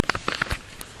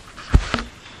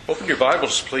Open your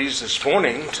Bibles, please, this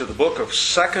morning to the book of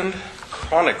 2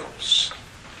 Chronicles.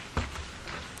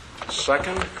 2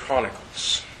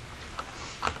 Chronicles.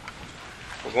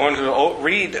 We're going to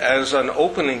read as an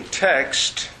opening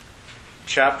text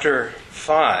chapter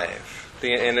 5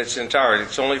 in its entirety.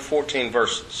 It's only 14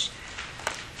 verses.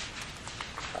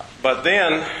 But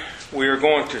then we are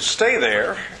going to stay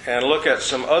there and look at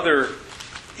some other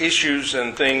issues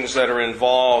and things that are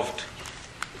involved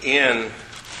in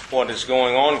what is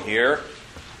going on here.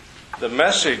 The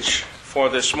message for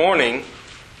this morning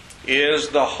is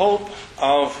the hope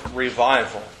of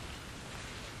revival.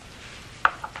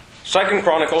 2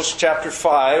 Chronicles chapter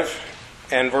 5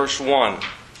 and verse 1.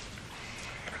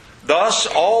 Thus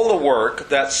all the work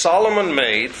that Solomon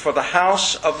made for the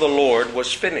house of the Lord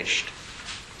was finished.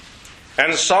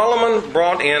 And Solomon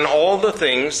brought in all the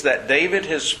things that David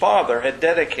his father had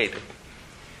dedicated.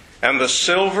 And the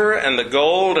silver and the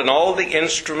gold and all the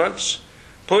instruments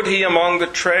put he among the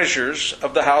treasures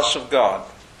of the house of God.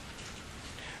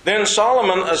 Then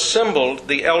Solomon assembled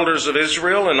the elders of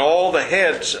Israel and all the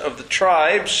heads of the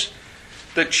tribes,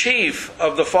 the chief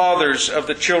of the fathers of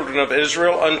the children of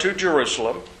Israel, unto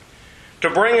Jerusalem, to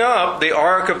bring up the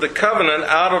ark of the covenant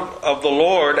of the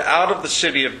Lord out of the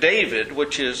city of David,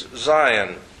 which is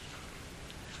Zion.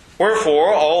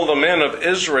 Wherefore all the men of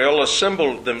Israel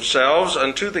assembled themselves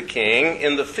unto the king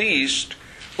in the feast,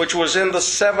 which was in the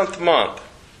 7th month.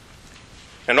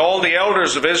 And all the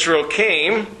elders of Israel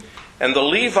came, and the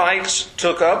Levites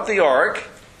took up the ark,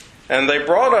 and they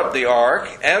brought up the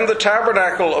ark, and the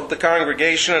tabernacle of the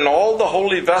congregation, and all the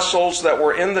holy vessels that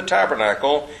were in the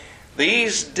tabernacle.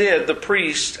 These did the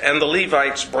priests and the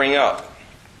Levites bring up.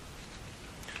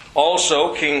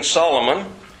 Also King Solomon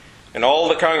and all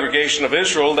the congregation of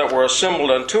Israel that were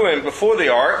assembled unto him before the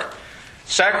ark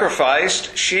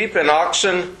sacrificed sheep and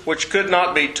oxen, which could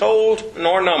not be told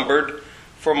nor numbered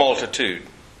for multitude.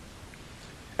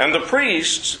 And the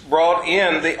priests brought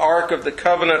in the ark of the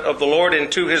covenant of the Lord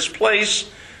into his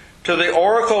place, to the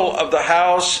oracle of the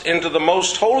house, into the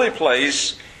most holy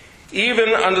place,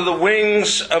 even under the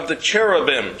wings of the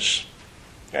cherubims.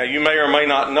 Now you may or may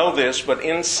not know this, but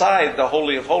inside the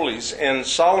Holy of Holies in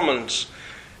Solomon's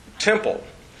temple,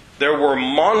 there were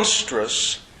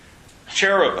monstrous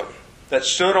cherubim that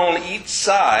stood on each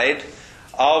side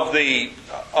of the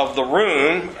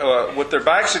room with their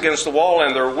backs against the wall,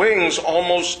 and their wings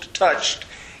almost touched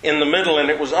in the middle,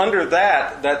 and it was under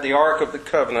that the Ark of the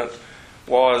Covenant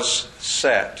was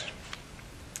set.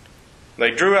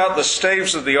 They drew out the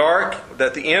staves of the ark,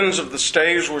 that the ends of the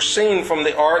staves were seen from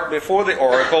the ark before the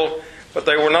oracle, but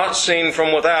they were not seen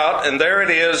from without, and there it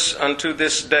is unto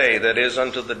this day, that is,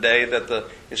 unto the day that the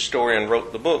historian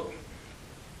wrote the book.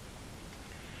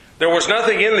 There was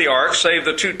nothing in the ark save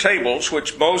the 2 tables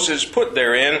which Moses put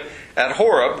therein at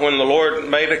Horeb, when the Lord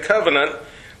made a covenant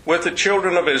with the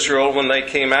children of Israel when they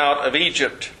came out of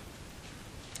Egypt.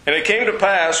 And it came to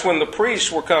pass, when the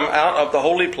priests were come out of the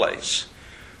holy place,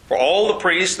 for all the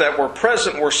priests that were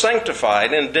present were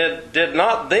sanctified, and did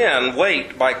not then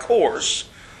wait by course.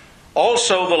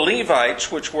 Also the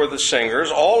Levites, which were the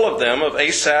singers, all of them, of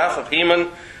Asaph, of Heman,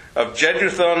 of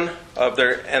Jeduthun,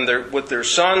 with their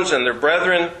sons and their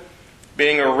brethren,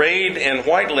 being arrayed in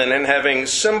white linen, having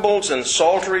cymbals and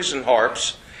psalteries and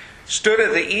harps, stood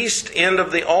at the east end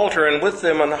of the altar, and with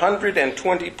them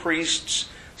 120 priests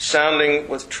sounding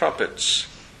with trumpets.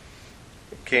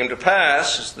 It came to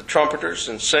pass, as the trumpeters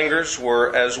and singers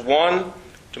were as one,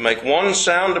 to make one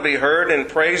sound to be heard in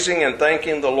praising and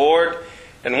thanking the Lord.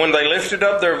 And when they lifted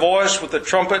up their voice with the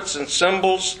trumpets and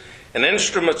cymbals and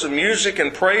instruments of music,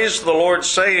 and praised the Lord,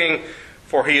 saying,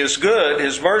 For he is good,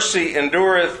 his mercy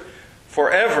endureth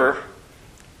forever,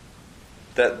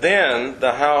 that then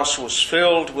the house was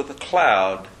filled with a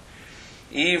cloud,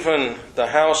 even the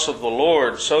house of the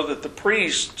Lord, so that the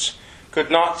priests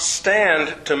could not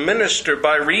stand to minister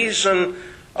by reason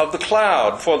of the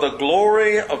cloud, for the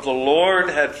glory of the Lord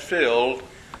had filled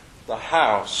the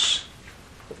house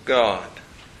of God.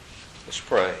 Let's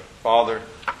pray. Father,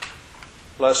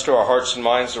 bless to our hearts and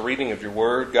minds the reading of your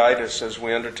word. Guide us as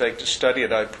we undertake to study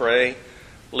it, I pray.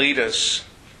 Lead us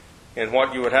in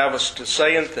what you would have us to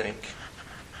say and think.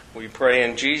 We pray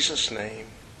in Jesus' name.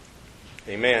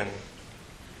 Amen.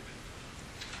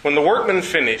 When the workmen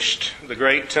finished the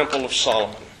great temple of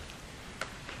Solomon,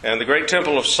 and the great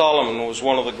temple of Solomon was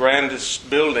one of the grandest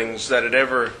buildings that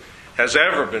has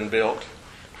ever been built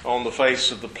on the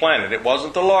face of the planet. It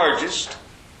wasn't the largest,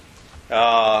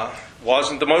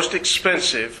 wasn't the most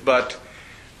expensive, but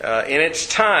in its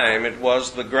time it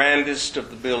was the grandest of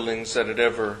the buildings that had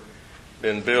ever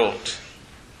been built.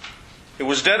 It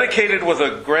was dedicated with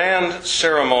a grand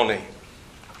ceremony.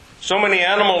 So many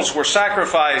animals were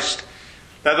sacrificed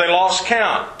that they lost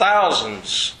count,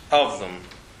 thousands of them.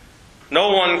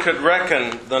 No one could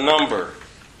reckon the number.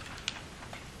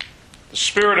 The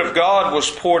Spirit of God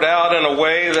was poured out in a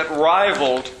way that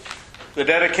rivaled the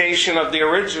dedication of the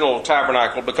original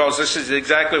tabernacle, because this is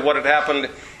exactly what had happened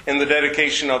in the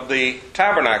dedication of the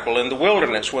tabernacle in the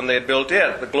wilderness when they had built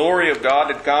it. The glory of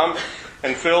God had come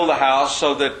and filled the house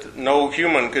so that no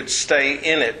human could stay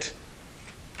in it.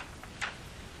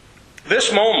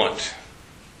 This moment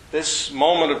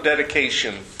of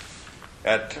dedication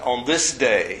on this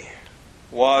day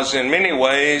was in many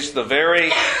ways the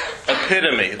very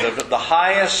epitome, the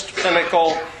highest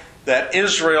pinnacle that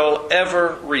Israel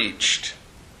ever reached.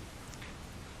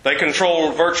 They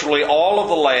controlled virtually all of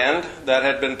the land that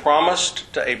had been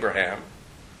promised to Abraham.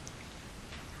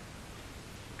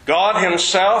 God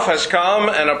Himself has come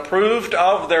and approved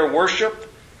of their worship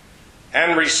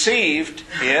and received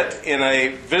it in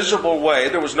a visible way.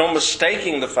 There was no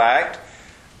mistaking the fact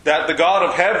that the God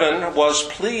of heaven was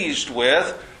pleased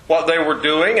with what they were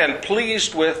doing and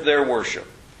pleased with their worship,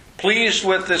 pleased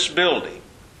with this building.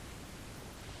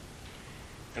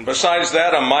 And besides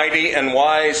that, a mighty and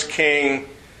wise king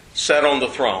sat on the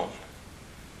throne.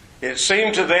 It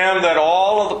seemed to them that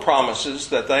all of the promises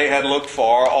that they had looked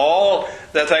for, all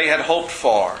that they had hoped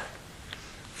for,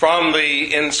 from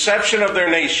the inception of their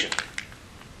nation,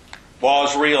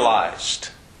 was realized.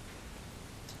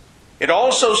 It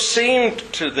also seemed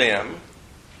to them,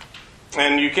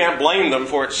 and you can't blame them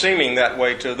for it seeming that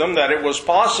way to them, that it was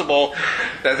possible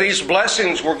that these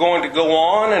blessings were going to go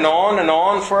on and on and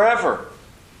on forever.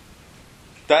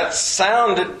 That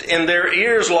sounded in their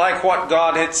ears like what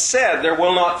God had said. There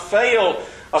will not fail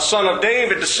a son of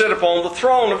David to sit upon the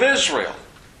throne of Israel.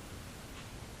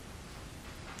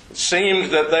 It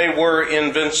seemed that they were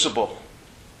invincible.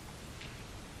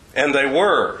 And they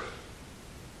were,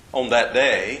 on that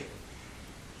day,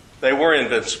 they were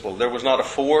invincible. There was not a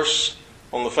force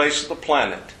on the face of the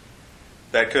planet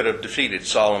that could have defeated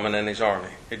Solomon and his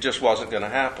army. It just wasn't going to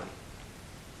happen.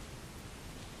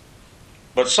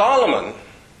 But Solomon,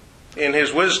 in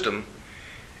his wisdom,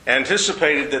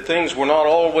 anticipated that things were not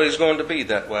always going to be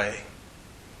that way.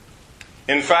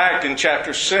 In fact, in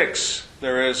chapter 6,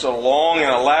 there is a long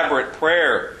and elaborate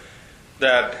prayer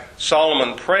that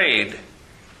Solomon prayed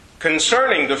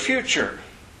concerning the future.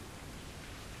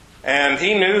 And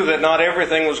he knew that not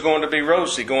everything was going to be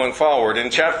rosy going forward. In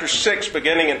chapter 6,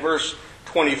 beginning at verse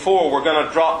 24, we're going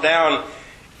to drop down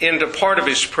into part of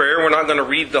his prayer. We're not going to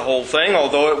read the whole thing,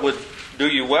 although it would do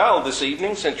you well this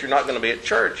evening, since you're not going to be at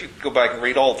church. You can go back and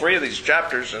read all three of these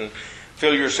chapters and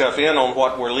fill yourself in on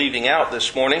what we're leaving out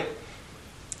this morning.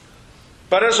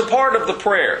 But as a part of the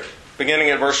prayer,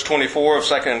 beginning at verse 24 of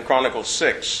 2 Chronicles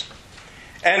 6,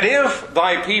 "And if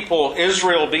thy people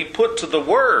Israel be put to the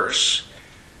worse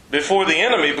before the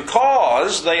enemy,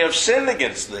 because they have sinned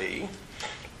against thee,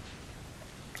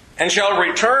 and shall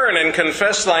return and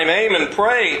confess thy name and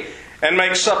pray and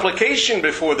make supplication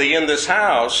before thee in this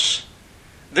house,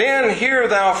 then hear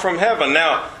thou from heaven."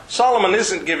 Now, Solomon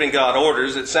isn't giving God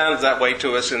orders. It sounds that way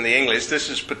to us in the English. This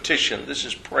is petition. This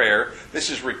is prayer. This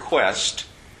is request.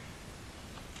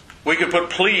 We could put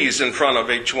please in front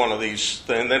of each one of these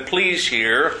things. Then please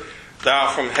hear thou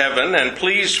from heaven, and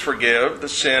please forgive the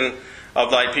sin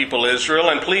of thy people Israel,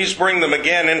 and please bring them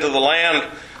again into the land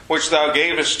which thou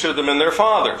gavest to them and their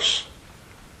fathers.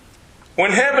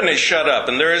 When heaven is shut up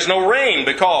and there is no rain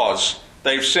because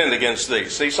they've sinned against thee.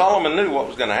 See, Solomon knew what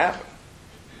was going to happen.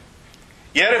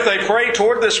 "Yet if they pray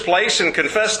toward this place and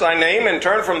confess thy name and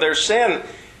turn from their sin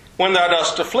when thou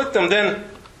dost afflict them, then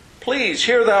please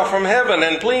hear thou from heaven,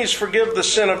 and please forgive the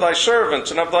sin of thy servants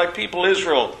and of thy people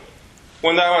Israel,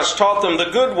 when thou hast taught them the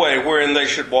good way wherein they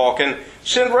should walk, and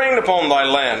send rain upon thy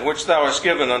land, which thou hast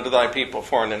given unto thy people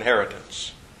for an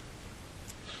inheritance.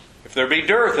 If there be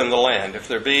dearth in the land, if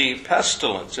there be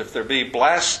pestilence, if there be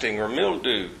blasting or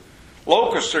mildew,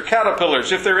 locusts or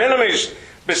caterpillars, if their enemies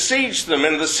besiege them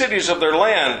in the cities of their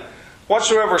land,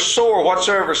 whatsoever sore,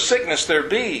 whatsoever sickness there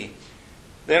be,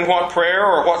 then what prayer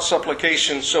or what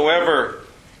supplication soever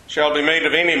shall be made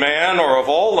of any man or of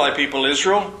all thy people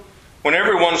Israel, when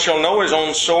every one shall know his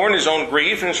own sore and his own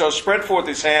grief, and shall spread forth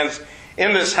his hands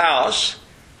in this house,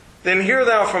 then hear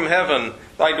thou from heaven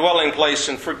thy dwelling place,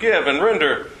 and forgive, and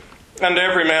render unto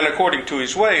every man according to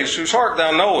his ways, whose heart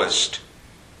thou knowest.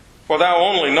 For thou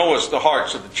only knowest the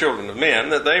hearts of the children of men,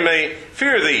 that they may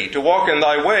fear thee, to walk in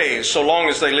thy ways, so long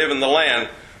as they live in the land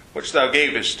which thou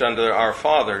gavest unto our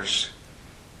fathers."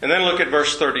 And then look at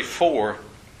verse 34.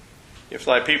 "If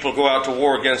thy people go out to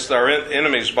war against their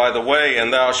enemies by the way,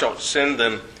 and thou shalt send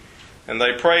them, and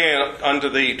they pray unto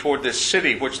thee toward this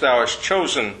city which thou hast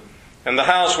chosen, and the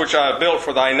house which I have built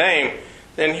for thy name,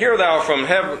 then hear thou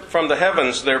from the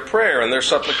heavens their prayer and their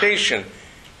supplication,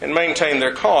 and maintain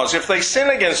their cause. If they sin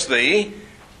against thee,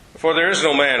 for there is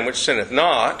no man which sinneth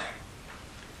not,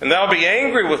 and thou be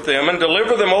angry with them, and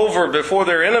deliver them over before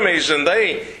their enemies, and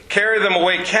they carry them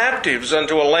away captives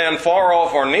unto a land far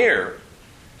off or near.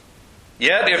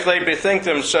 Yet if they bethink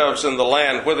themselves in the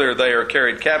land whither they are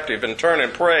carried captive, and turn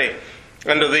and pray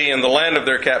unto thee in the land of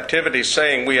their captivity,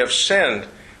 saying, We have sinned,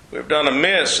 we have done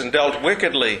amiss, and dealt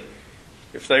wickedly.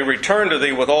 If they return to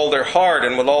thee with all their heart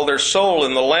and with all their soul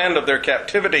in the land of their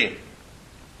captivity,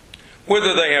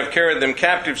 whither they have carried them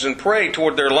captives, and pray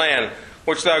toward their land,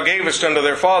 which thou gavest unto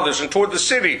their fathers, and toward the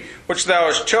city which thou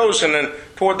hast chosen, and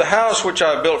toward the house which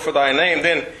I have built for thy name,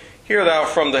 then hear thou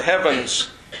from the heavens,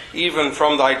 even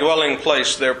from thy dwelling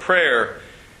place, their prayer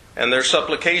and their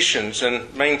supplications,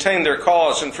 and maintain their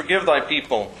cause, and forgive thy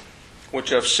people which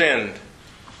have sinned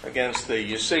against thee.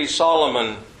 You see,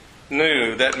 Solomon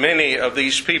knew that many of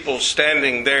these people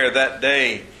standing there that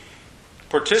day,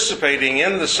 participating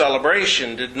in the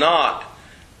celebration, did not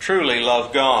truly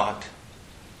love God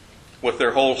with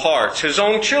their whole hearts. His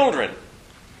own children,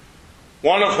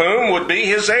 one of whom would be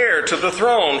his heir to the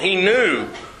throne, he knew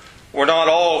were not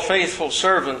all faithful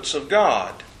servants of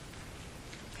God.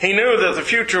 He knew that the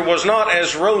future was not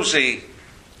as rosy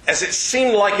as it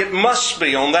seemed like it must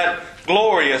be on that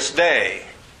glorious day.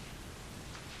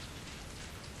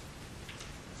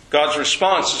 God's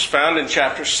response is found in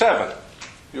chapter 7.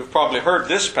 You've probably heard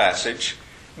this passage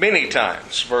many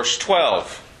times. Verse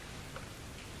 12.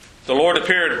 The Lord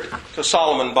appeared to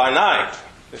Solomon by night.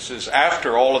 This is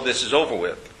after all of this is over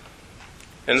with.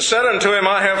 And said unto him,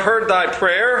 I have heard thy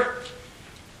prayer,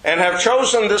 and have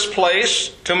chosen this place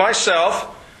to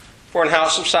myself for an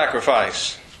house of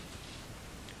sacrifice.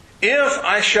 If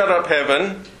I shut up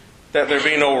heaven, that there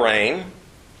be no rain,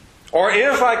 or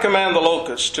if I command the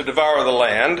locusts to devour the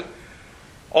land,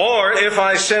 or if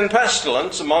I send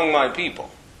pestilence among my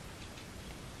people,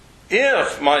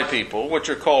 if my people, which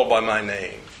are called by my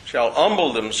name, shall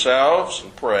humble themselves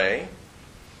and pray,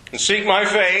 and seek my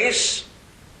face,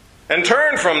 and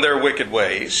turn from their wicked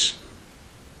ways,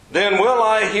 then will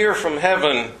I hear from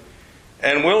heaven,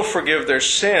 and will forgive their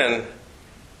sin,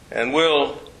 and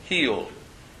will heal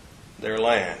their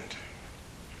land.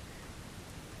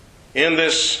 In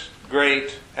this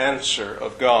great answer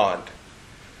of God,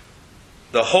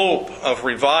 the hope of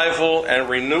revival and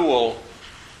renewal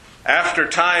after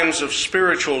times of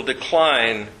spiritual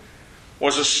decline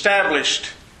was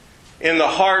established in the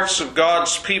hearts of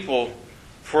God's people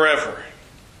forever.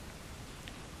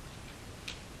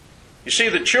 You see,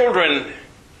 the children,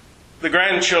 the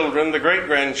grandchildren, the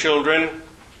great-grandchildren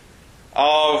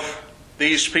of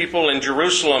these people in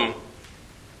Jerusalem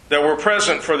that were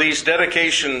present for these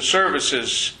dedication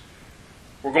services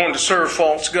were going to serve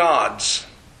false gods.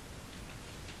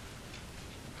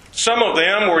 Some of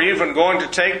them were even going to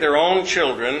take their own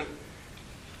children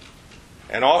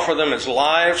and offer them as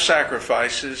live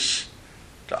sacrifices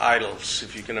to idols,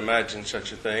 if you can imagine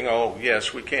such a thing. Oh,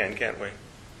 yes, we can, can't we?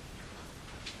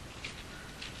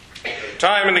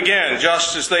 Time and again,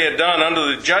 just as they had done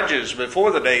under the judges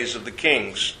before the days of the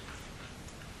kings,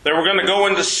 they were going to go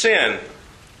into sin,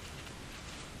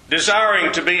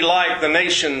 desiring to be like the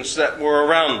nations that were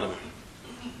around them.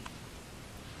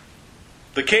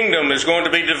 The kingdom is going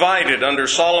to be divided under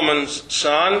Solomon's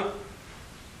son.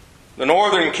 The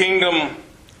northern kingdom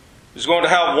is going to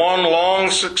have one long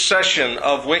succession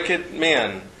of wicked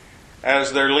men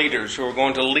as their leaders who are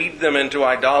going to lead them into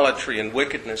idolatry and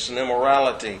wickedness and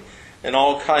immorality and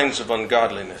all kinds of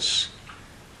ungodliness.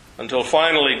 Until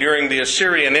finally, during the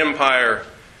Assyrian Empire,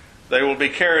 they will be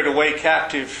carried away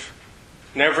captive,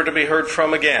 never to be heard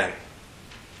from again.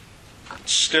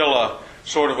 It's still a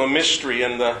sort of a mystery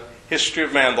in the history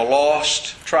of man, the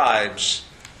lost tribes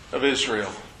of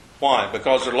Israel. Why?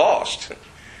 Because they're lost.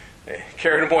 They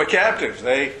carried them away captive.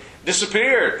 They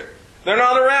disappeared. They're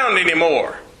not around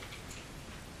anymore.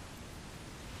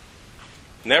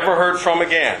 Never heard from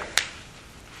again.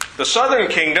 The southern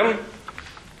kingdom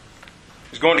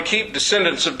is going to keep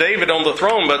descendants of David on the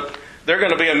throne, but they're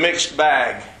going to be a mixed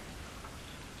bag.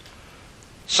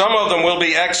 Some of them will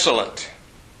be excellent,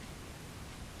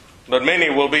 but many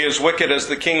will be as wicked as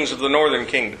the kings of the northern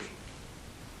kingdom.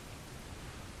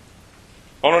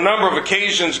 On a number of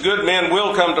occasions, good men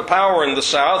will come to power in the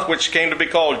south, which came to be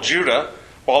called Judah,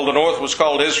 while the north was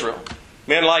called Israel.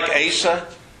 Men like Asa,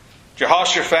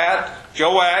 Jehoshaphat,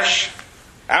 Joash,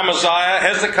 Amaziah,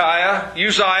 Hezekiah,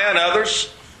 Uzziah, and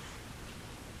others.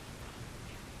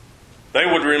 They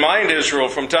would remind Israel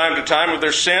from time to time of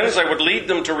their sins. They would lead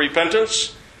them to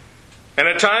repentance, and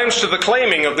at times to the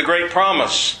claiming of the great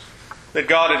promise that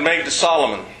God had made to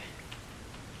Solomon.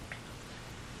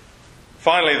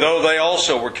 Finally, though, they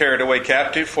also were carried away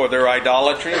captive for their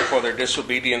idolatry and for their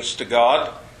disobedience to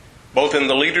God, both in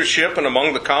the leadership and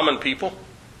among the common people.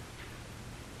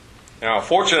 Now,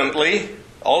 fortunately,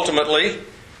 ultimately,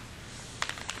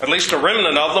 at least a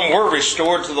remnant of them were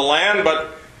restored to the land,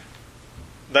 but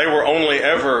they were only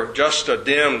ever just a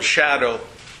dim shadow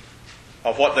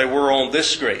of what they were on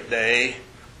this great day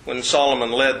when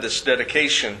Solomon led this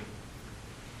dedication.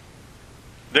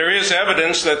 There is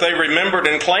evidence that they remembered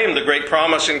and claimed the great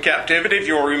promise in captivity. If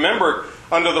you'll remember,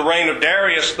 under the reign of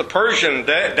Darius the Persian,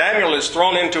 Daniel is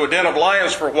thrown into a den of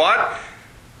lions for what?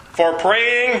 For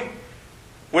praying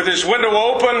with his window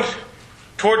open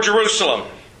toward Jerusalem,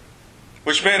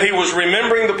 which meant he was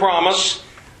remembering the promise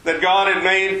that God had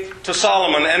made to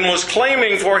Solomon and was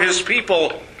claiming for his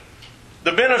people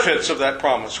the benefits of that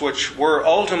promise, which were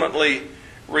ultimately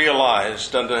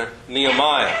realized under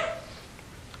Nehemiah.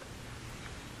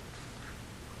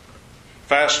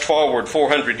 Fast forward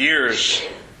 400 years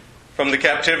from the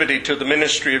captivity to the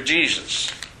ministry of Jesus.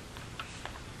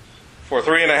 For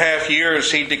 3.5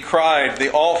 years he decried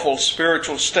the awful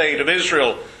spiritual state of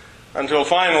Israel until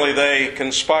finally they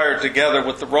conspired together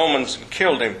with the Romans and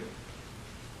killed him.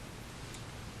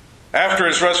 After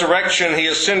his resurrection he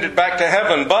ascended back to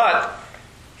heaven, but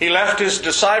he left his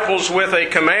disciples with a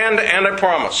command and a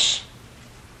promise.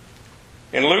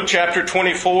 In Luke chapter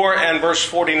 24 and verse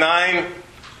 49,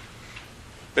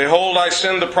 "Behold, I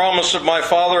send the promise of my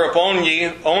Father upon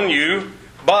you,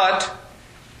 but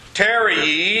tarry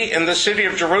ye in the city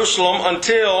of Jerusalem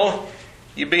until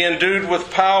ye be endued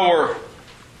with power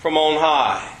from on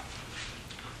high."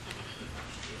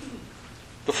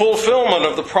 The fulfillment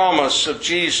of the promise of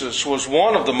Jesus was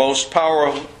one of the most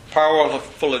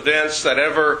powerful events that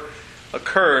ever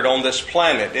occurred on this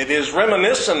planet. It is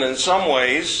reminiscent in some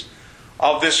ways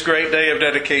of this great day of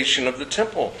dedication of the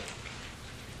temple.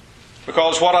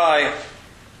 Because what I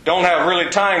don't have really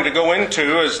time to go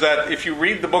into is that if you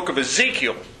read the book of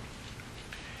Ezekiel,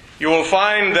 you will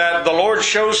find that the Lord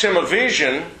shows him a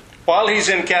vision while he's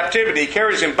in captivity. He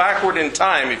carries him backward in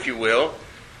time, if you will,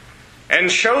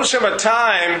 and shows him a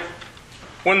time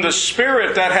when the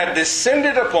Spirit that had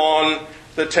descended upon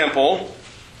the temple,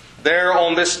 there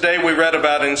on this day we read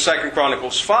about in 2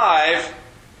 Chronicles 5,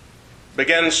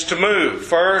 begins to move.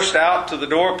 First out to the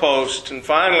doorpost, and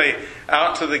finally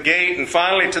out to the gate, and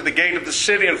finally to the gate of the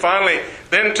city, and finally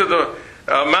then to the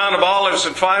Mount of Olives,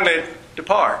 and finally it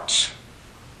departs.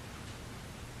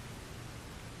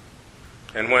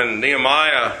 And when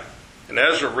Nehemiah and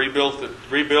Ezra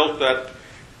rebuilt that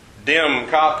dim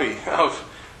copy of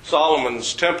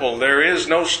Solomon's temple, there is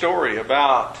no story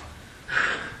about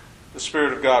the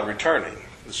Spirit of God returning.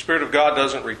 The Spirit of God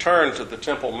doesn't return to the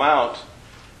Temple Mount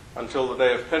until the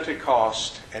day of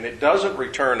Pentecost, and it doesn't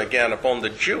return again upon the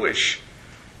Jewish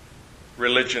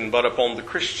religion, but upon the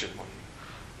Christian one.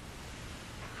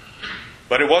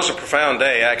 But it was a profound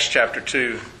day, Acts chapter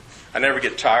 2. I never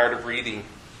get tired of reading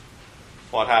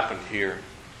what happened here.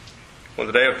 When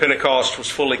the day of Pentecost was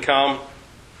fully come,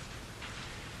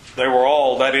 they were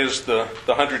all, that is the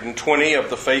 120 of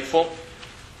the faithful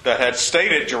that had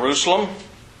stayed at Jerusalem,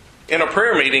 in a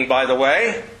prayer meeting, by the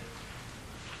way,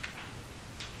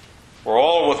 were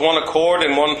all with one accord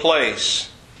in one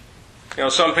place. You know,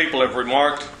 some people have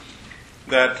remarked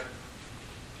that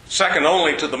second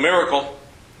only to the miracle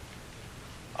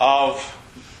of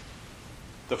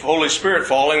the Holy Spirit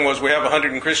falling was we have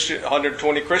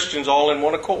 120 Christians all in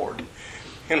one accord,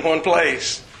 in one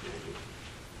place.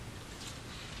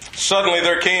 Suddenly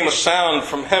there came a sound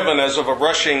from heaven as of a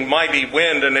rushing mighty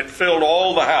wind, and it filled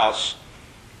all the house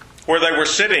where they were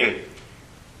sitting.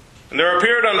 And there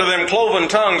appeared unto them cloven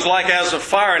tongues like as of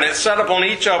fire, and it sat upon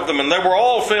each of them, and they were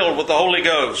all filled with the Holy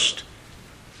Ghost,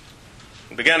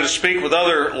 and began to speak with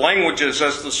other languages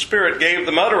as the Spirit gave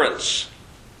them utterance.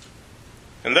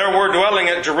 And there were dwelling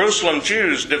at Jerusalem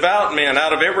Jews, devout men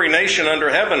out of every nation under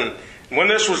heaven. And when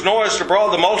this was noised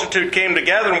abroad, the multitude came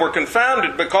together and were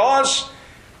confounded, because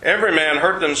every man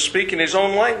heard them speak in his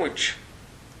own language.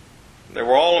 They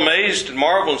were all amazed and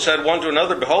marveled, and said one to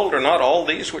another, Behold, are not all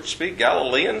these which speak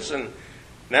Galileans? And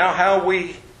now how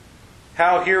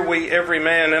hear we every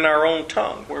man in our own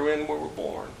tongue, wherein we were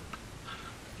born?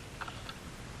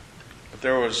 But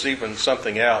there was even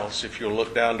something else. If you'll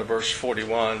look down to verse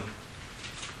 41,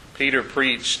 Peter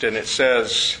preached, and it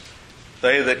says,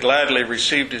 They that gladly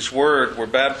received his word were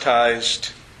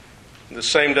baptized. The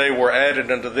same day were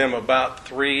added unto them about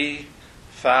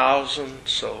 3,000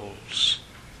 souls.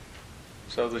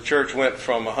 So the church went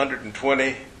from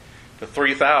 120 to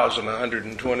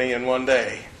 3,120 in one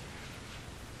day.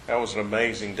 That was an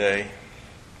amazing day.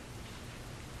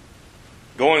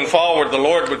 Going forward, the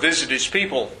Lord would visit His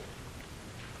people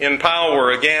in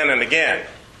power again and again.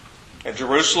 At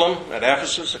Jerusalem, at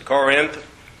Ephesus, at Corinth.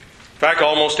 In fact,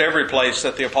 almost every place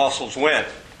that the apostles went,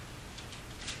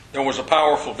 there was a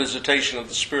powerful visitation of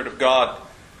the Spirit of God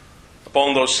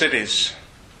upon those cities.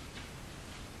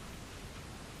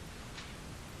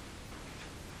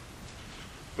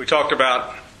 We talked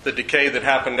about the decay that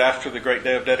happened after the great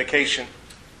day of dedication.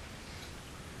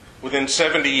 Within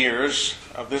 70 years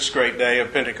of this great day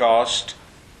of Pentecost,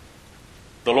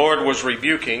 the Lord was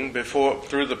rebuking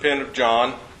through the pen of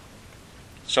John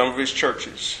some of His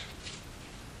churches,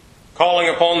 calling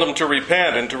upon them to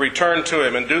repent and to return to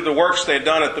Him and do the works they had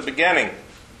done at the beginning.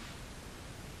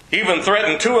 He even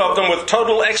threatened 2 of them with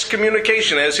total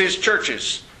excommunication as His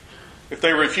churches if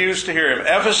they refused to hear Him.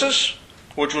 Ephesus,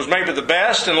 which was maybe the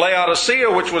best, and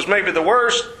Laodicea, which was maybe the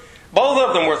worst, both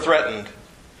of them were threatened.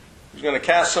 He was going to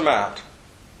cast them out.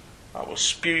 I will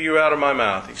spew you out of my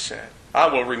mouth, He said. I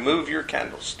will remove your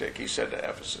candlestick, He said to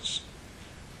Ephesus,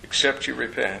 except you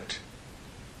repent.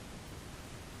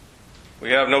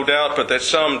 We have no doubt but that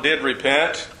some did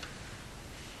repent,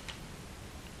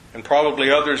 and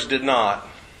probably others did not.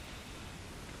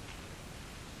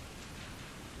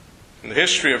 In the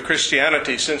history of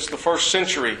Christianity since the first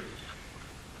century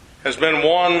has been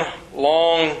one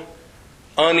long,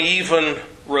 uneven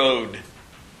road.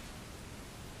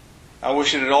 I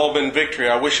wish it had all been victory.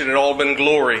 I wish it had all been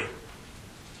glory.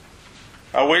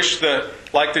 I wish that,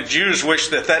 like the Jews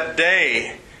wished, that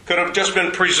day could have just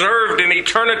been preserved in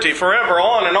eternity forever,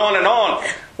 on and on and on.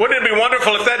 Wouldn't it be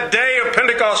wonderful if that day of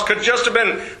Pentecost could just have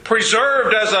been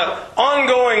preserved as an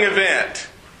ongoing event?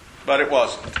 But it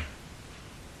wasn't.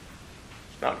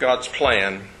 It's not God's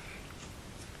plan.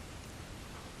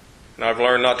 And I've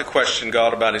learned not to question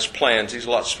God about His plans. He's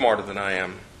a lot smarter than I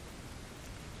am.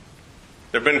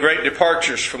 There have been great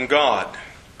departures from God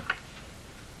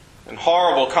and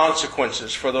horrible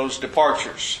consequences for those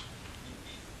departures,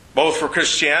 both for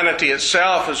Christianity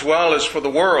itself as well as for the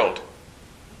world.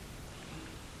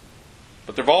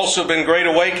 But there have also been great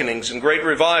awakenings and great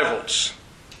revivals,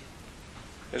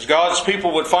 as God's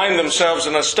people would find themselves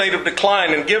in a state of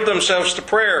decline and give themselves to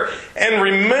prayer and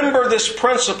remember this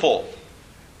principle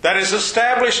that is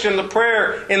established in the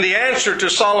prayer, in the answer to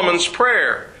Solomon's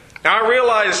prayer. Now I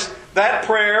realize that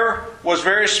prayer was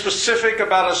very specific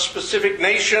about a specific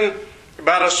nation,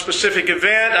 about a specific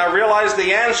event. I realize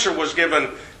the answer was given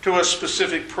to a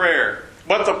specific prayer.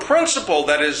 But the principle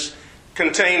that is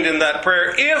contained in that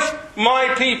prayer, if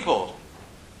my people,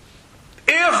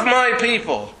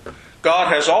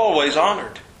 God has always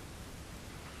honored.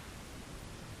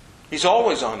 He's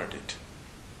always honored it.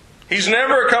 He's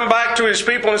never come back to His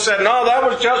people and said, no, that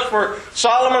was just for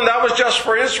Solomon, that was just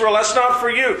for Israel, that's not for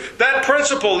you. That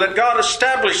principle that God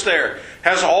established there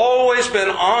has always been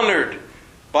honored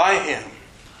by Him.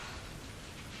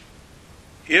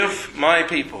 If my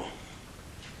people.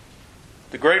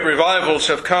 The great revivals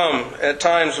have come at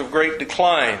times of great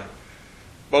decline,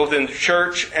 both in the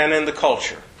church and in the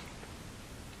culture.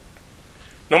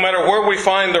 No matter where we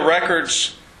find the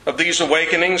records of these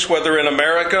awakenings, whether in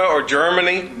America or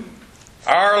Germany,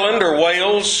 Ireland or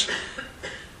Wales,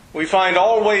 we find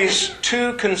always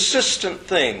 2 consistent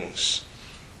things.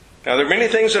 Now, there are many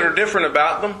things that are different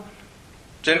about them.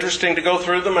 It's interesting to go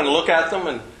through them and look at them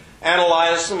and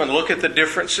analyze them and look at the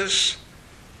differences.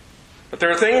 But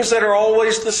there are things that are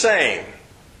always the same.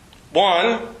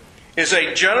 One is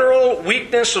a general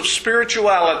weakness of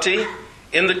spirituality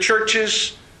in the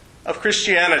churches of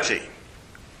Christianity,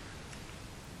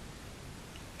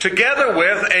 together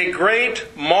with a great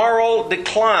moral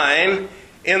decline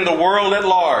in the world at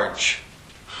large.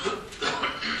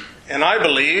 And I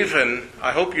believe, and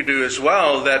I hope you do as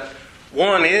well, that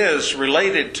one is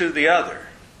related to the other.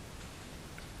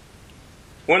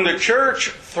 When the church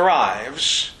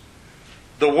thrives,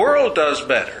 the world does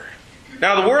better.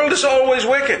 Now, the world is always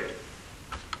wicked.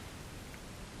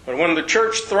 But when the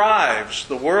church thrives,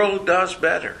 the world does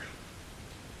better.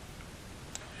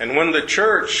 And when the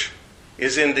church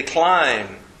is in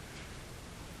decline,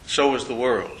 so is the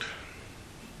world.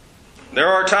 There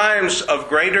are times of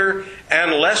greater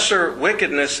and lesser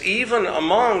wickedness even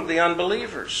among the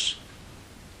unbelievers.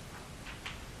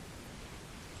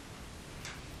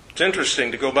 It's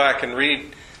interesting to go back and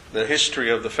read the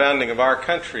history of the founding of our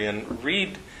country and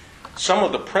read some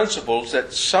of the principles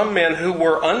that some men who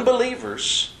were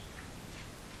unbelievers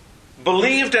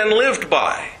believed and lived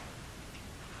by.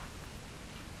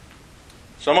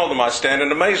 Some of them I stand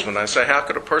in amazement. I say, how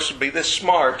could a person be this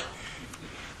smart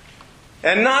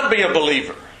and not be a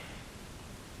believer?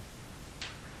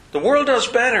 The world does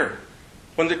better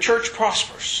when the church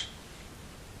prospers.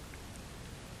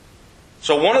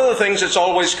 So one of the things that's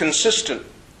always consistent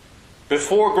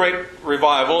before great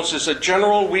revivals is a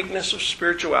general weakness of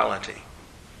spirituality.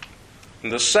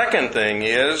 And the second thing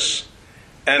is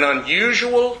an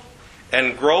unusual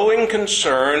and growing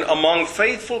concern among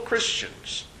faithful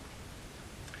Christians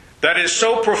that is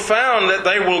so profound that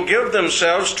they will give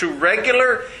themselves to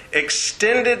regular,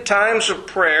 extended times of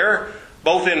prayer,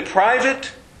 both in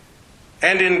private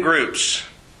and in groups.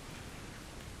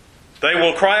 They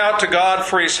will cry out to God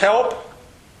for His help.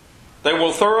 They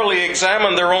will thoroughly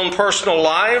examine their own personal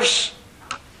lives.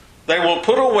 They will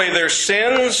put away their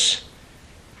sins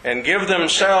and give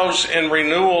themselves in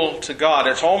renewal to God.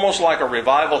 It's almost like a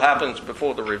revival happens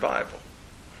before the revival.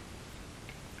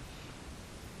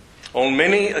 On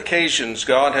many occasions,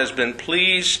 God has been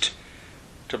pleased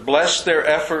to bless their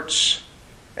efforts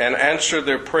and answer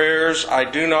their prayers. I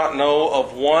do not know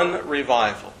of one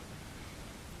revival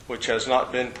which has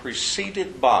not been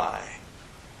preceded by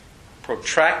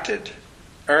protracted,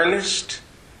 earnest,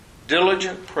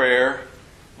 diligent prayer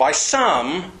by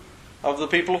some of the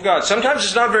people of God. Sometimes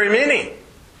it's not very many,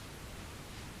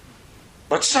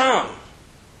 but some.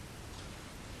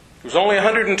 It was only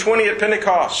 120 at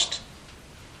Pentecost.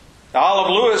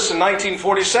 Olive Lewis in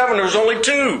 1947, there was only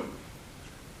two.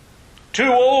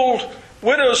 Two old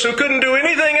widows who couldn't do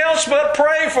anything else but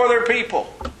pray for their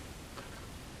people.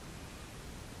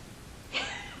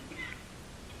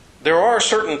 There are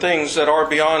certain things that are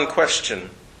beyond question.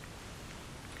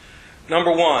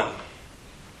 Number one,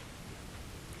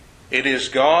 it is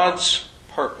God's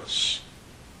purpose,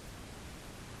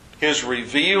 His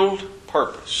revealed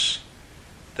purpose,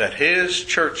 that His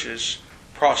churches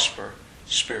prosper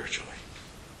spiritually.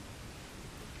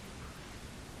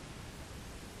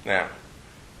 Now,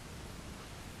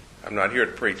 I'm not here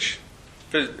to preach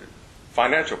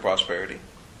financial prosperity,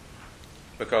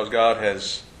 because God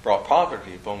has brought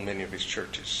poverty upon many of His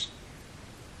churches.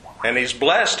 And He's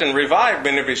blessed and revived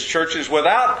many of His churches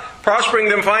without prospering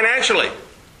them financially.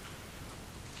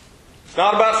 It's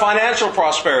not about financial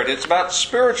prosperity, it's about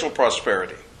spiritual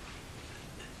prosperity.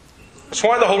 That's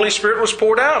why the Holy Spirit was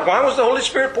poured out. Why was the Holy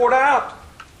Spirit poured out?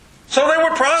 So they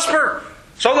would prosper.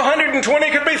 So the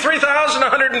 120 could be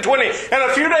 3,120.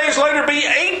 And a few days later be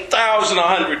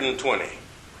 8,120.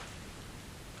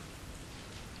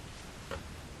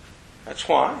 That's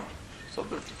why. So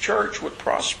that the church would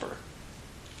prosper.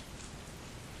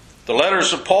 The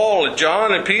letters of Paul and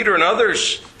John and Peter and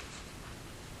others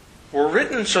were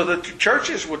written so that the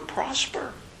churches would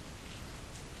prosper.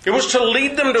 It was to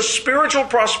lead them to spiritual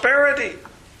prosperity.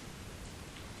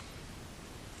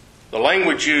 The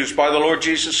language used by the Lord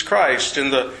Jesus Christ in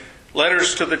the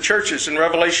letters to the churches in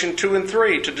Revelation 2 and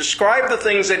 3 to describe the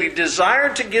things that He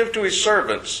desired to give to His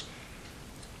servants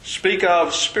speak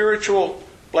of spiritual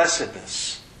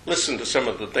blessedness. Listen to some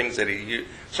of the things that He used,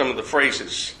 some of the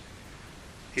phrases.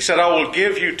 He said, I will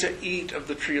give you to eat of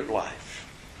the tree of life.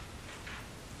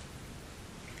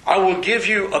 I will give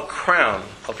you a crown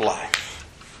of life.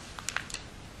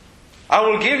 I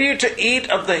will give you to eat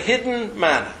of the hidden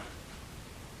manna.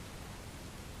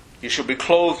 You shall be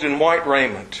clothed in white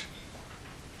raiment.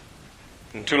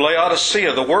 And to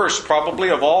Laodicea, the worst probably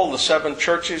of all the seven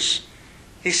churches,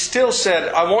 He still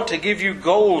said, I want to give you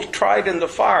gold tried in the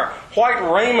fire, white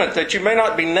raiment that you may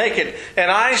not be naked,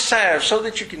 and eye salve so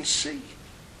that you can see.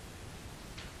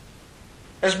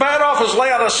 As bad off as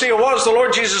Laodicea was, the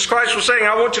Lord Jesus Christ was saying,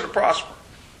 I want you to prosper.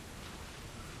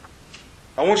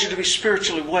 I want you to be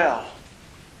spiritually well.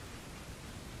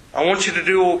 I want you to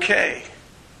do okay.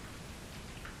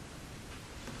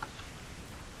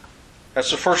 That's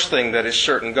the first thing that is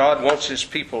certain. God wants His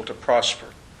people to prosper.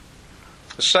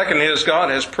 The second is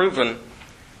God has proven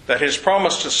that His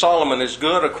promise to Solomon is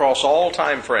good across all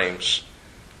time frames,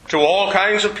 to all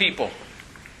kinds of people,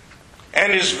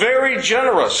 and is very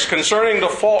generous concerning the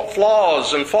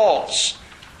flaws and faults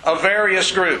of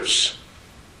various groups.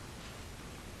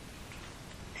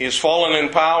 He has fallen in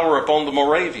power upon the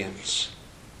Moravians,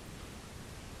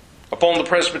 upon the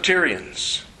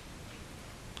Presbyterians,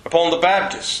 upon the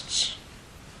Baptists,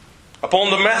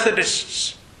 upon the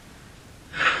Methodists,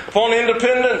 upon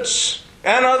independents,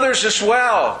 and others as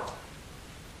well.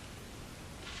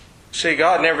 See,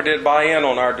 God never did buy in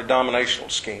on our denominational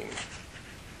scheme.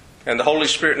 And the Holy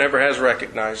Spirit never has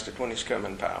recognized it when He's come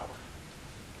in power.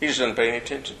 He just doesn't pay any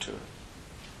attention to it.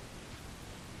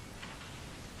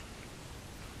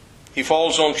 He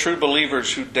falls on true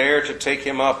believers who dare to take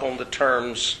Him up on the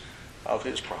terms of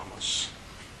His promise.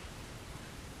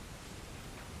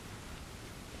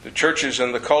 The churches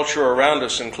and the culture around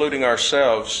us, including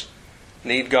ourselves,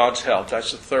 need God's help.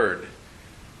 That's the third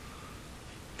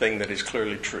thing that is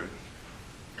clearly true.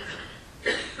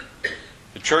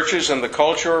 The churches and the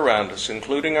culture around us,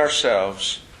 including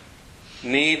ourselves,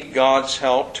 need God's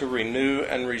help to renew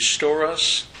and restore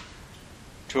us,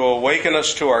 to awaken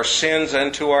us to our sins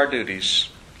and to our duties.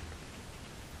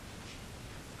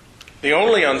 The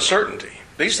only uncertainty,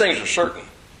 these things are certain.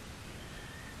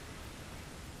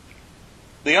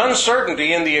 The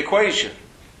uncertainty in the equation,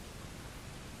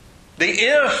 the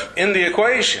if in the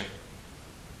equation,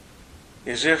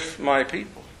 is if my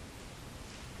people.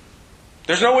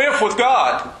 There's no if with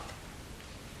God.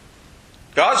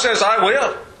 God says, I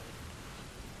will.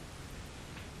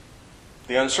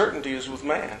 The uncertainty is with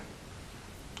man.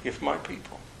 If my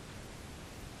people.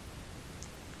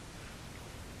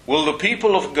 Will the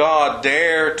people of God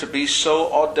dare to be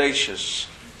so audacious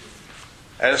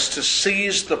as to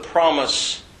seize the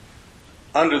promise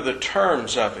under the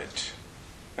terms of it?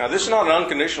 Now, this is not an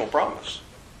unconditional promise.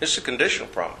 It's a conditional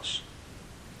promise.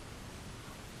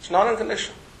 It's not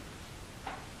unconditional.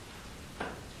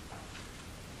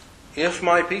 If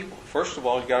my people, first of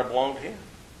all, you've got to belong to Him.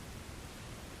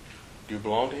 Do you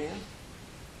belong to Him?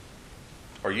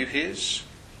 Are you His?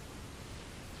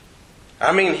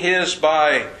 I mean His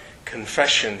by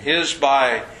confession, His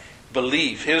by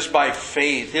belief, His by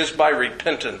faith, His by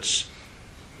repentance,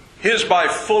 His by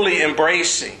fully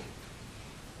embracing.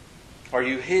 Are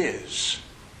you His?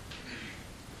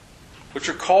 Which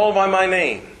are called by my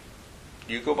name.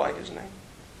 Do you go by His name?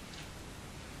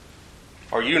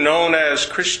 Are you known as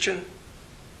Christian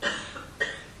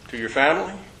to your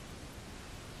family,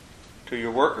 to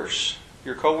your workers,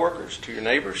 your co-workers, to your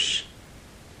neighbors,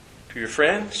 to your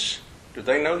friends? Do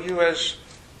they know you as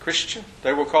Christian?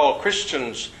 They were called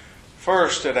Christians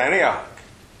first at Antioch.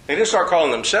 They didn't start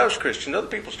calling themselves Christian. Other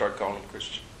people started calling them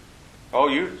Christian. Oh,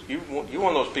 you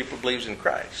one of those people who believes in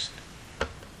Christ.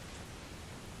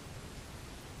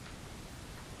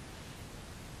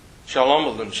 Shall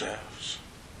humble themselves.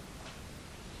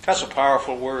 That's a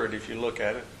powerful word if you look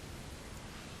at it.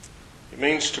 It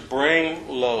means to bring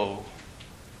low.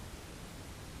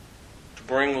 To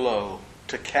bring low.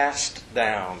 To cast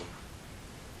down.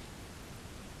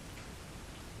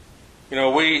 You know,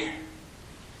 we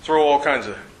throw all kinds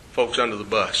of folks under the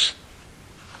bus.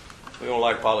 We don't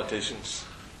like politicians.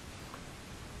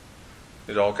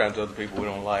 There's all kinds of other people we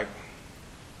don't like.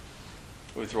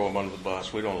 We throw them under the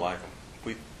bus. We don't like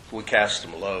them. We cast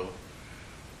them low.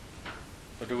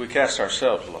 Or do we cast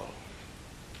ourselves low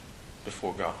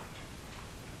before God?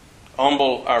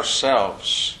 Humble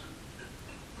ourselves.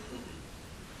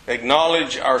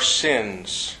 Acknowledge our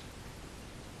sins.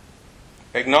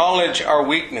 Acknowledge our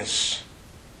weakness.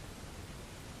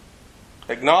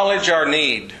 Acknowledge our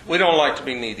need. We don't like to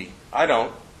be needy. I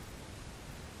don't.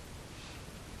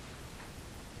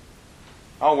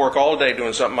 I'll work all day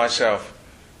doing something myself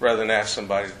rather than ask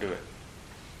somebody to do it.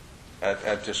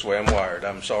 That's just the way I'm wired.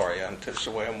 I'm sorry. That's just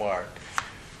the way I'm wired.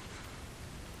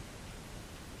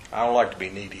 I don't like to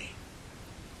be needy.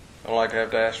 I don't like to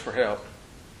have to ask for help.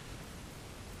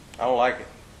 I don't like it.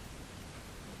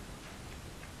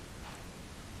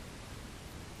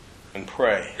 And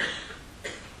pray.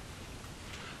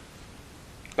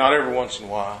 Not every once in a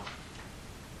while.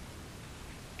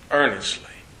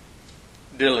 Earnestly.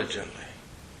 Diligently.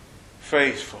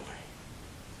 Faithfully.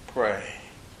 Pray.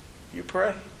 You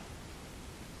pray?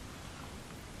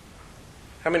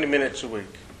 How many minutes a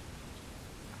week?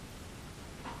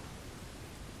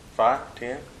 5?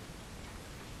 10?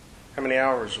 How many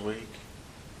hours a week?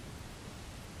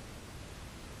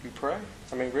 You pray?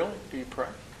 I mean, really? Do you pray?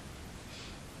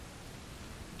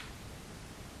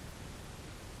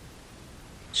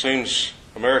 Seems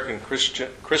American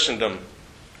Christendom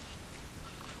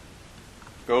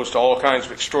goes to all kinds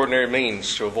of extraordinary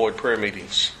means to avoid prayer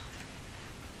meetings.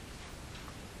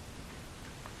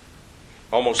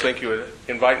 Almost think you were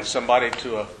inviting somebody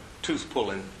to a tooth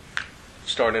pulling.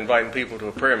 Start inviting people to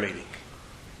a prayer meeting.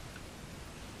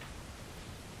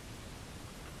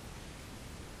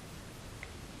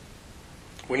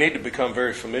 We need to become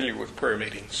very familiar with prayer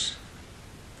meetings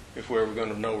if we're ever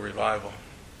going to know revival.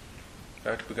 We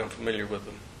have to become familiar with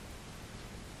them.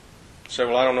 Say,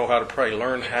 well, I don't know how to pray.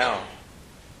 Learn how.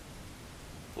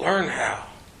 Learn how.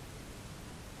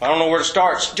 I don't know where to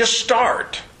start. Just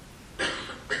start.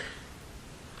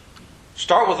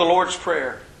 Start with the Lord's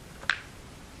Prayer.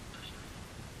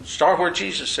 Start where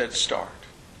Jesus said start.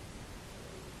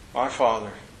 My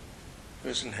Father who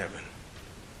is in heaven,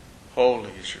 holy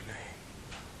is your name.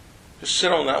 Just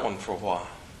sit on that one for a while.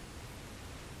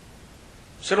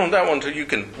 Sit on that one until you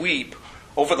can weep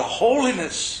over the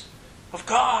holiness of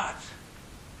God.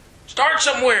 Start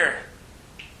somewhere.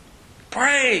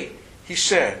 Pray, he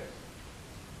said.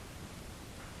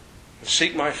 And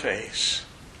seek my face.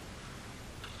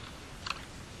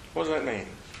 What does that mean?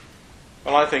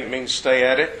 Well, I think it means stay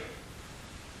at it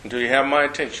until you have my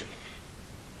attention.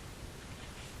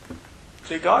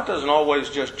 See, God doesn't always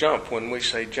just jump when we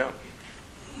say jump.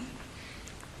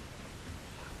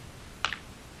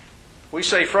 We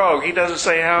say frog, He doesn't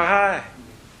say how high.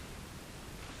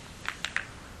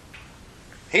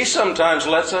 He sometimes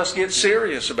lets us get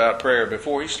serious about prayer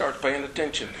before He starts paying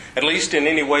attention, at least in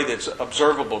any way that's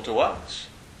observable to us.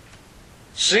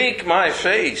 Seek my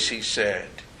face, He said.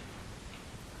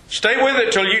 Stay with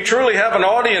it till you truly have an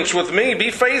audience with me. Be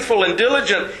faithful and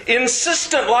diligent,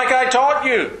 insistent like I taught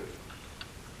you.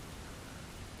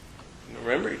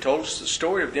 Remember, He told us the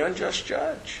story of the unjust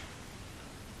judge.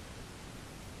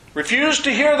 Refused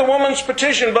to hear the woman's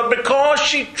petition, but because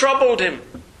she troubled Him.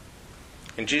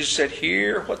 And Jesus said,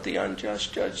 hear what the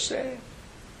unjust judge said.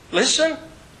 Listen.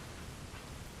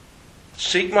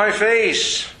 Seek my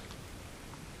face.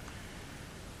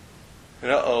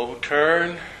 And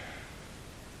turn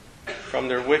from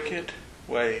their wicked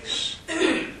ways.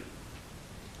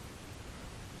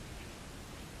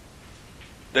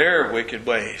 Their wicked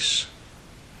ways.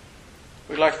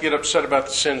 We like to get upset about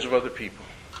the sins of other people.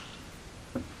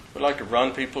 We like to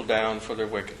run people down for their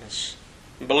wickedness.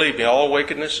 And believe me, all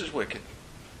wickedness is wicked.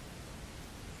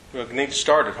 We need to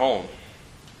start at home.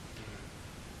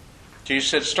 Jesus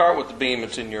said, start with the beam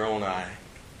that's in your own eye.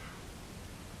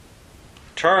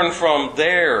 Turn from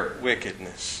their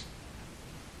wickedness.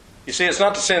 You see, it's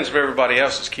not the sins of everybody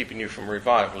else that's keeping you from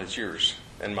revival. It's yours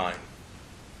and mine.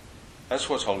 That's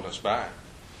what's holding us back.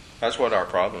 That's what our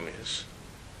problem is.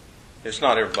 It's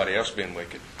not everybody else being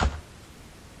wicked.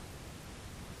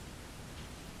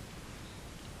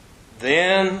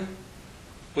 Then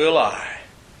will I.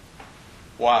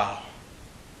 Wow.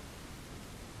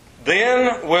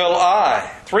 Then will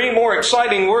I. 3 more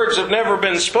exciting words have never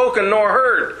been spoken nor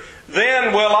heard.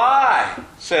 Then will I,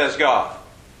 says God.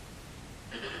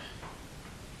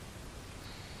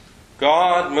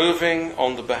 God moving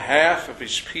on the behalf of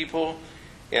His people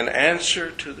in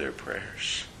answer to their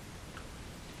prayers.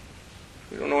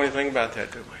 We don't know anything about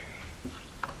that, do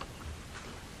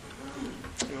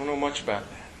we? We don't know much about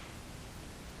that.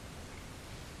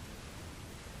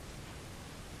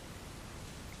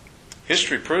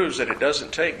 History proves that it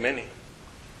doesn't take many.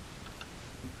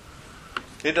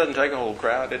 It doesn't take a whole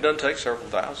crowd. It doesn't take several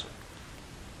thousand.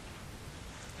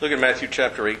 Look at Matthew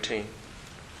chapter 18.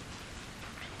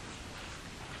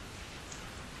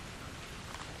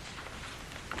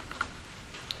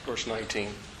 Verse 19.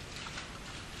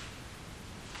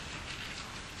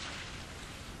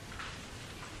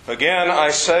 Again,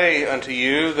 I say unto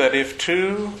you that if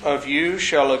 2 of you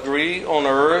shall agree on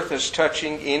earth as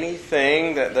touching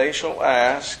anything that they shall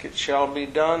ask, it shall be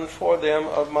done for them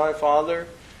of my Father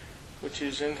which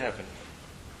is in heaven.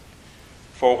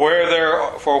 For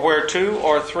where 2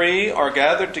 or 3 are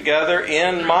gathered together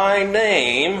in my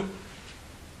name,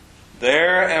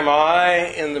 there am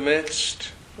I in the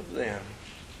midst of them.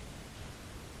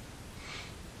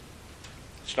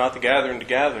 It's not the gathering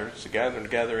together, it's the gathering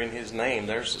together in His name.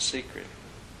 There's the secret.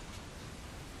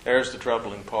 There's the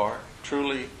troubling part.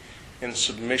 Truly in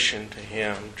submission to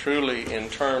Him. Truly in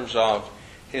terms of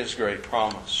His great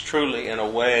promise. Truly in a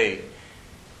way,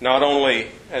 not only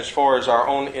as far as our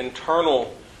own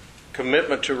internal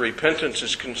commitment to repentance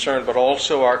is concerned, but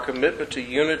also our commitment to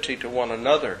unity to one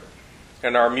another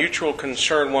and our mutual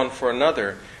concern one for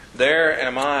another. There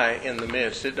am I in the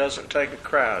midst. It doesn't take a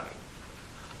crowd.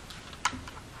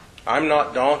 I'm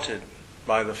not daunted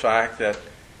by the fact that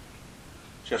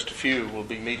just a few will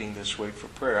be meeting this week for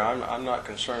prayer. I'm not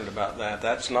concerned about that.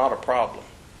 That's not a problem.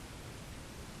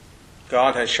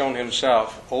 God has shown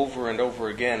Himself over and over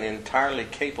again entirely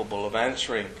capable of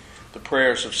answering the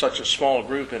prayers of such a small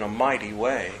group in a mighty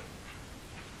way.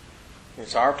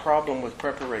 It's our problem with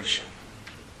preparation.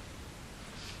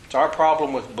 It's our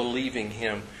problem with believing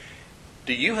Him.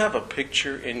 Do you have a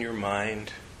picture in your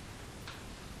mind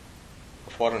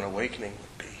of what an awakening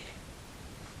would be?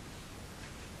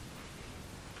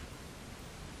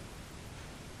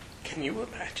 Can you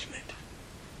imagine it?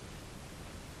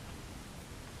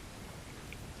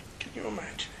 Can you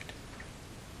imagine it?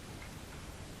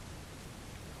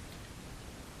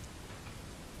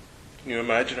 Can you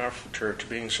imagine our church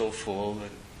being so full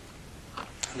that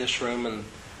this room and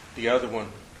the other one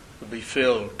would be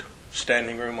filled,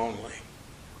 standing room only?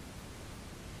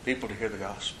 People to hear the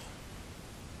gospel.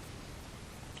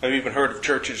 I've even heard of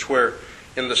churches where,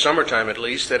 in the summertime at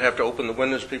least, they'd have to open the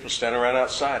windows, people stand around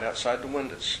outside the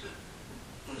windows,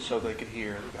 so they could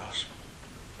hear the gospel.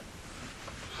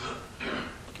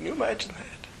 Can you imagine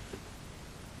that?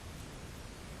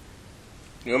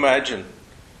 Can you imagine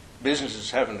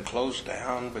businesses having to close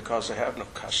down because they have no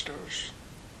customers,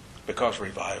 because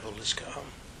revival has come.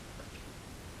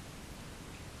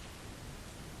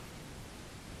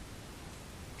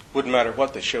 Wouldn't matter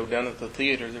what they showed down at the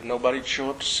theater, there's nobody'd show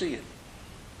up to see it.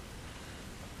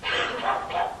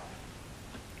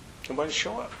 Nobody'd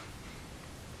show up.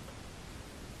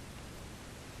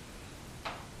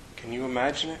 Can you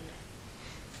imagine it?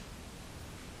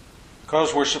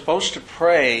 Because we're supposed to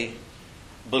pray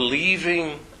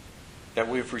believing that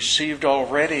we've received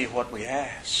already what we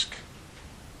ask.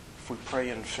 If we pray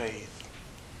in faith.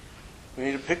 We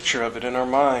need a picture of it in our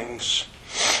minds.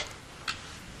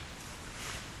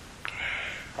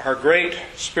 Our great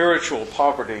spiritual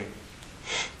poverty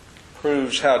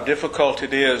proves how difficult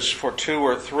it is for two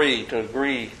or three to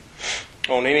agree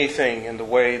on anything in the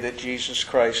way that Jesus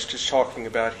Christ is talking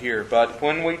about here. But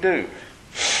when we do,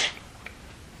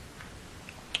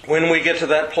 when we get to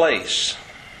that place,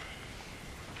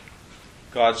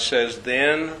 God says,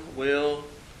 then will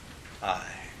I.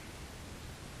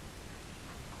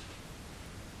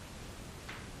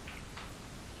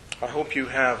 I hope you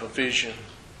have a vision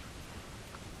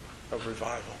of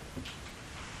revival.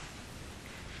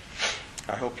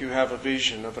 I hope you have a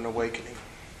vision of an awakening.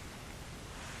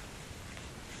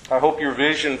 I hope your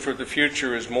vision for the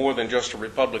future is more than just a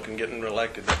Republican getting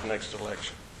elected at the next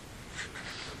election.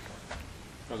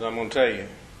 Because I'm going to tell you,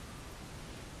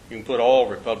 you can put all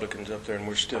Republicans up there and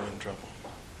we're still in trouble.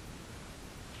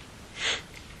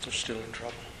 We're still in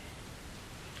trouble.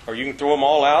 Or you can throw them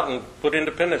all out and put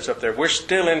independents up there. We're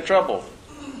still in trouble.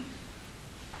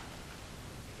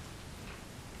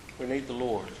 We need the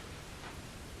Lord.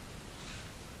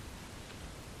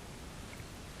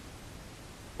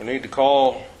 We need to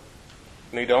call,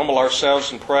 we need to humble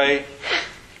ourselves and pray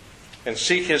and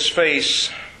seek His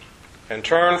face and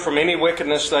turn from any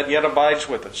wickedness that yet abides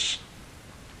with us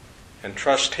and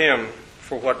trust Him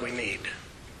for what we need.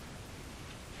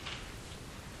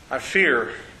 I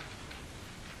fear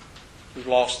we've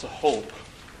lost the hope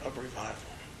of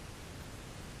revival.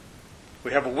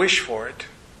 We have a wish for it,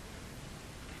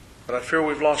 but I fear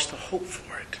we've lost the hope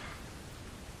for it.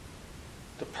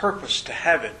 The purpose to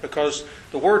have it, because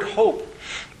the word hope,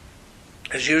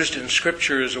 as used in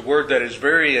Scripture, is a word that is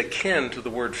very akin to the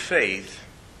word faith.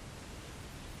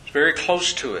 It's very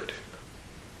close to it.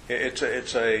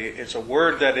 It's a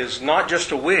word that is not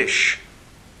just a wish,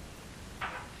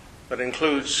 but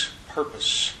includes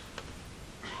purpose.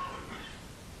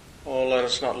 Oh, let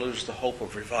us not lose the hope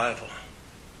of revival.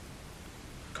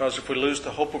 Because if we lose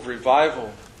the hope of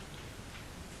revival,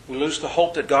 we lose the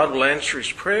hope that God will answer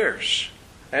His prayers,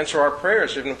 answer our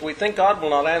prayers. And if we think God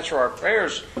will not answer our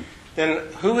prayers, then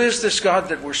who is this God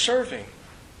that we're serving?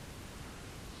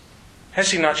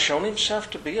 Has He not shown Himself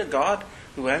to be a God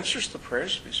who answers the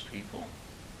prayers of His people?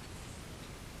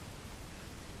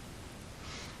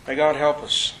 May God help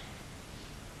us.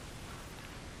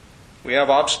 We have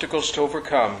obstacles to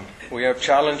overcome. We have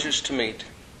challenges to meet.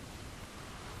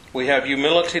 We have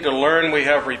humility to learn. We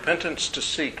have repentance to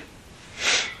seek.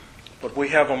 But we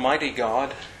have a mighty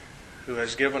God who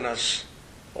has given us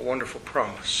a wonderful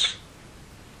promise.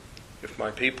 If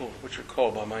my people, which are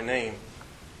called by my name,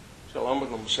 shall humble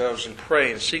themselves and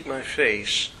pray and seek my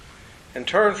face and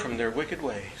turn from their wicked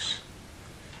ways,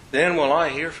 then will I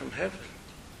hear from heaven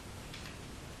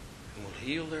and will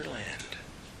heal their land.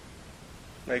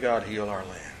 May God heal our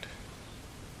land.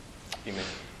 Amen.